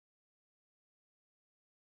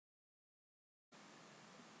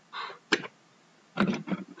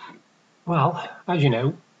Well, as you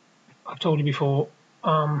know, I've told you before,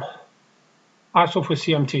 I suffer with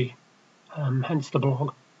CMT, hence the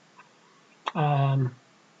blog. The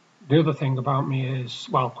other thing about me is,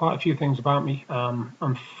 well, quite a few things about me.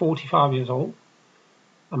 I'm 45 years old.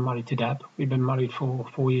 I'm married to Deb. We've been married for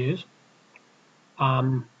 4 years.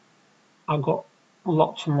 I've got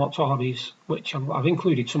lots and lots of hobbies, which I've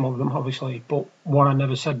included some of them, obviously. But what I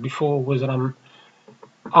never said before was that I'm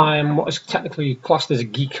what is technically classed as a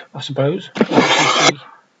geek, I suppose. As you can see,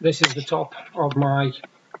 this is the top of my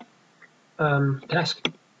desk.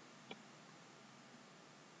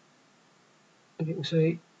 As you can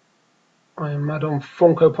see, I am mad on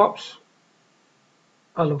Funko Pops.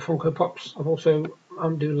 I love Funko Pops.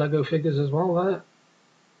 I'm doing Lego figures as well there.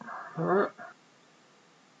 Alright.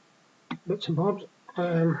 Bits and bobs.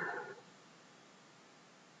 More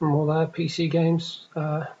there, PC games.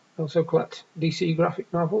 I also collect DC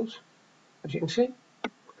graphic novels, as you can see.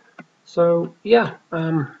 So yeah,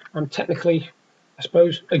 I'm technically, I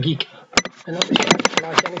suppose, a geek. And I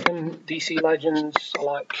like anything DC Legends. I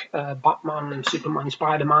like Batman, Superman,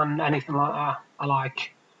 Spider-Man, anything like that. I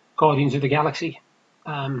like Guardians of the Galaxy.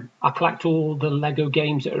 I collect all the Lego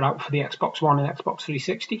games that are out for the Xbox One and Xbox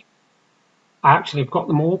 360. I actually have got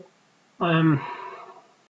them all.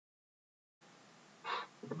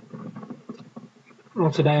 Well,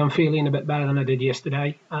 today I'm feeling a bit better than I did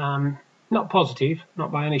yesterday. Not positive, not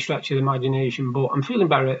by any stretch of the imagination, but I'm feeling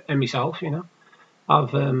better in myself, you know.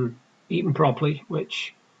 I've eaten properly,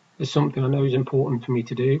 which is something I know is important for me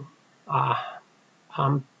to do. My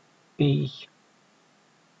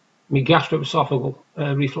gastroesophageal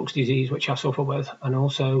reflux disease, which I suffer with, and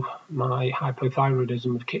also my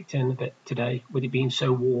hypothyroidism have kicked in a bit today, with it being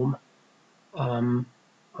so warm. I'm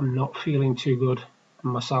not feeling too good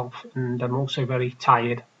myself, and I'm also very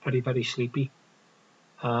tired, very sleepy.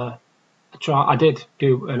 I did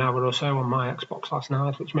do an hour or so on my Xbox last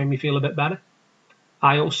night, which made me feel a bit better.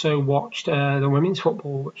 I also watched the women's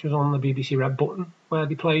football, which was on the BBC Red Button, where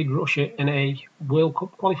they played Russia in a World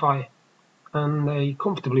Cup qualifier, and they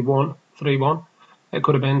comfortably won 3-1. It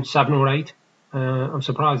could have been 7 or 8. I'm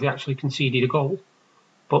surprised they actually conceded a goal,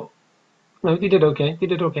 but no, they did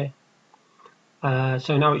okay.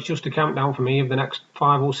 So now it's just a countdown for me of the next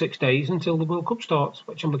 5 or 6 days until the World Cup starts,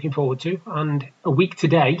 which I'm looking forward to. And a week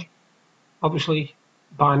today, obviously,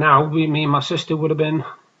 by now, me and my sister would have been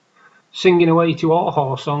singing away to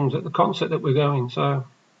our songs at the concert that we're going. So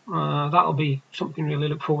that'll be something really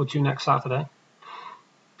to look forward to next Saturday.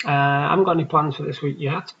 I haven't got any plans for this week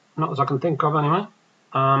yet, not as I can think of anyway.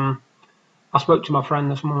 I spoke to my friend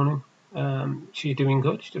this morning. She's doing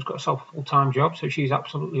good. She's just got herself a full-time job, so she's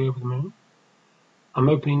absolutely over the moon. I'm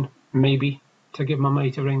hoping maybe to give my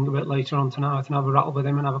mate a ring a bit later on tonight and have a rattle with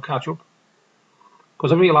him and have a catch-up.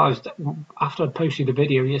 Because I realised after I'd posted the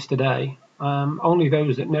video yesterday, only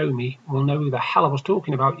those that know me will know who the hell I was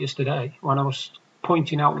talking about yesterday when I was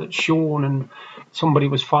pointing out that Sean and somebody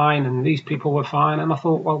was fine and these people were fine. And I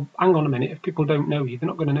thought, well, hang on a minute, if people don't know you, they're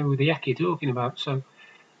not going to know who the heck you're talking about. So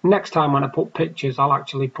next time when I put pictures, I'll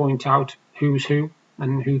actually point out who's who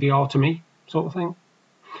and who they are to me, sort of thing.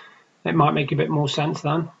 It might make a bit more sense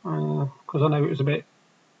then, because I know it was a bit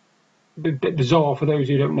bizarre for those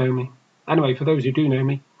who don't know me. Anyway, for those who do know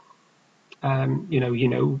me, you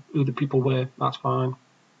know who the people were. That's fine.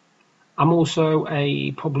 I'm also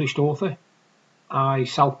a published author. I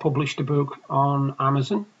self-published a book on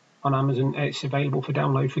Amazon. On Amazon, it's available for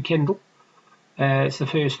download for Kindle. It's the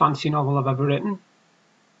first fantasy novel I've ever written,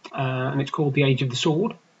 and it's called The Age of the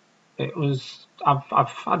Sword. I've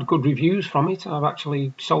had good reviews from it. I've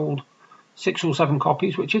actually sold 6 or 7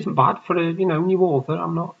 copies, which isn't bad for a new author.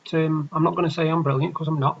 I'm not going to say I'm brilliant, because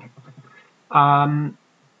I'm not. I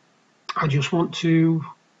just want to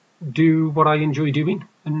do what I enjoy doing,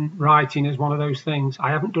 and writing is one of those things.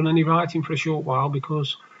 I haven't done any writing for a short while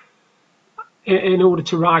because in order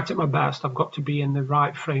to write at my best, I've got to be in the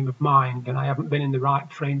right frame of mind, and I haven't been in the right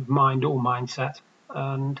frame of mind or mindset.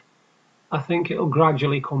 And I think it'll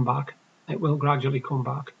gradually come back. It will gradually come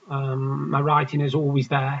back. My writing is always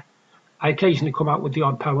there. I occasionally come out with the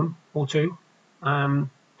odd poem or two.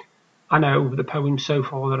 I know the poems so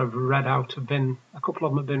far that I've read out a couple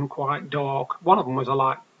of them have been quite dark. One of them was a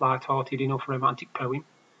light-hearted enough romantic poem,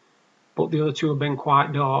 but the other 2 have been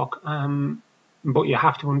quite dark. But you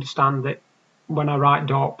have to understand that when I write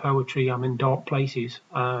dark poetry, I'm in dark places.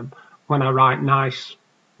 When I write nice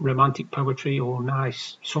romantic poetry or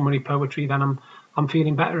nice summary poetry, then I'm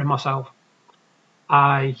feeling better in myself.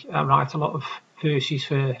 I write a lot of verses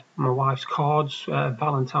for my wife's cards,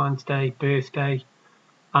 Valentine's Day, birthday,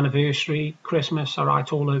 anniversary, Christmas. I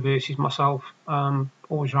write all her verses myself.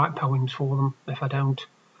 Always write poems for them. If I don't,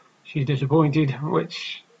 she's disappointed,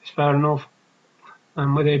 which is fair enough.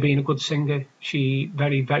 And with her being a good singer, she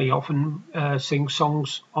very, very often sings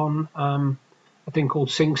songs on a thing called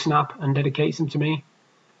Sing Snap and dedicates them to me.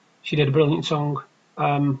 She did a brilliant song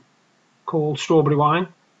called Strawberry Wine.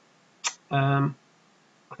 I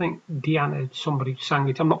think Deanna, somebody sang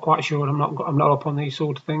it. I'm not quite sure. I'm not up on these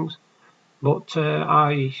sort of things. But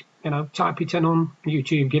I type it in on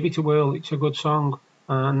YouTube, give it a whirl. It's a good song,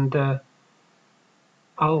 and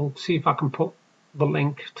I'll see if I can put the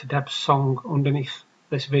link to Deb's song underneath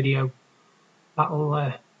this video.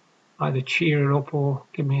 That'll either cheer her up or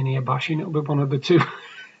give me an ear bashing. It'll be one of the two,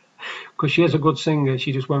 because she is a good singer.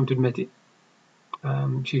 She just won't admit it.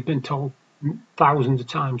 She's been told thousands of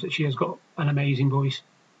times that she has got an amazing voice.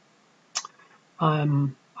 I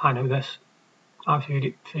know this. I've heard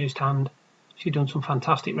it firsthand. She's done some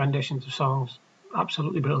fantastic renditions of songs,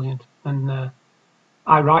 absolutely brilliant. And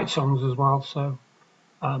I write songs as well, so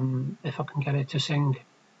if I can get her to sing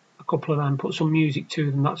a couple of them, put some music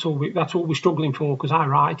to them, that's all we're struggling for, because I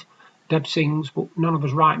write, Deb sings, but none of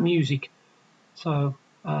us write music. So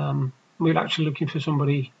we're actually looking for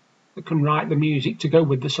somebody that can write the music to go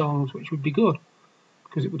with the songs, which would be good,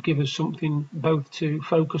 because it would give us something both to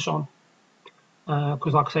focus on.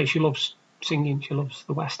 Because like I say, she loves singing, she loves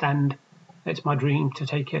the West End. It's my dream to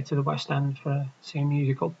take her to the West End for seeing a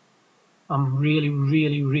musical. I'm really,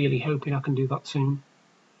 really, really hoping I can do that soon.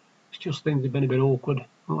 It's just things have been a bit awkward in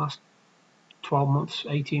the last 12 months,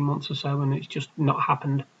 18 months or so, and it's just not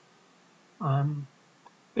happened.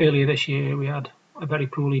 Earlier this year, we had a very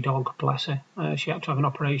poorly dog, bless her. She had to have an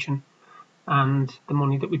operation, and the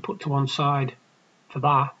money that we put to one side for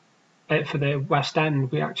that, for the West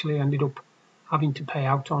End, we actually ended up having to pay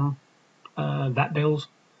out on vet bills.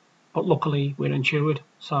 But luckily, we're insured,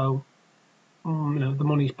 so the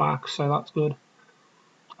money's back, so that's good.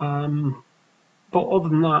 But other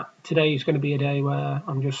than that, today is going to be a day where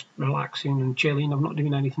I'm just relaxing and chilling. I'm not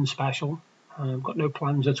doing anything special. I've got no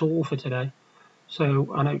plans at all for today.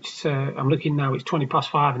 So I know I'm looking now, it's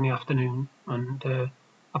 5:20 in the afternoon, and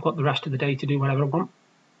I've got the rest of the day to do whatever I want,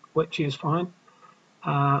 which is fine.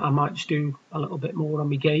 I might just do a little bit more on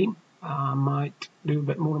my game. I might do a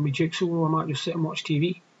bit more on my jigsaw, or I might just sit and watch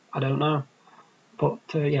TV. I don't know. But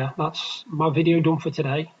yeah, that's my video done for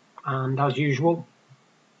today. And as usual,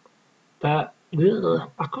 I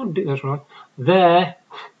can't do this right. There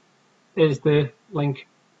is the link.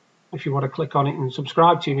 If you want to click on it and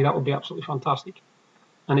subscribe to me, that would be absolutely fantastic.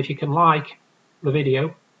 And if you can like the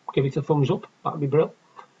video, give it a thumbs up. That would be brilliant.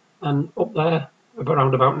 And up there,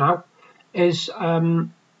 around about now, is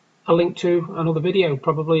a link to another video,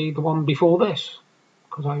 probably the one before this,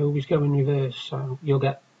 because I always go in reverse, so you'll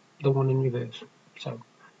get the one in reverse. So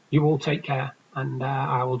you all take care, and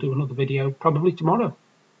I will do another video probably tomorrow.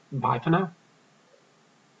 Bye for now.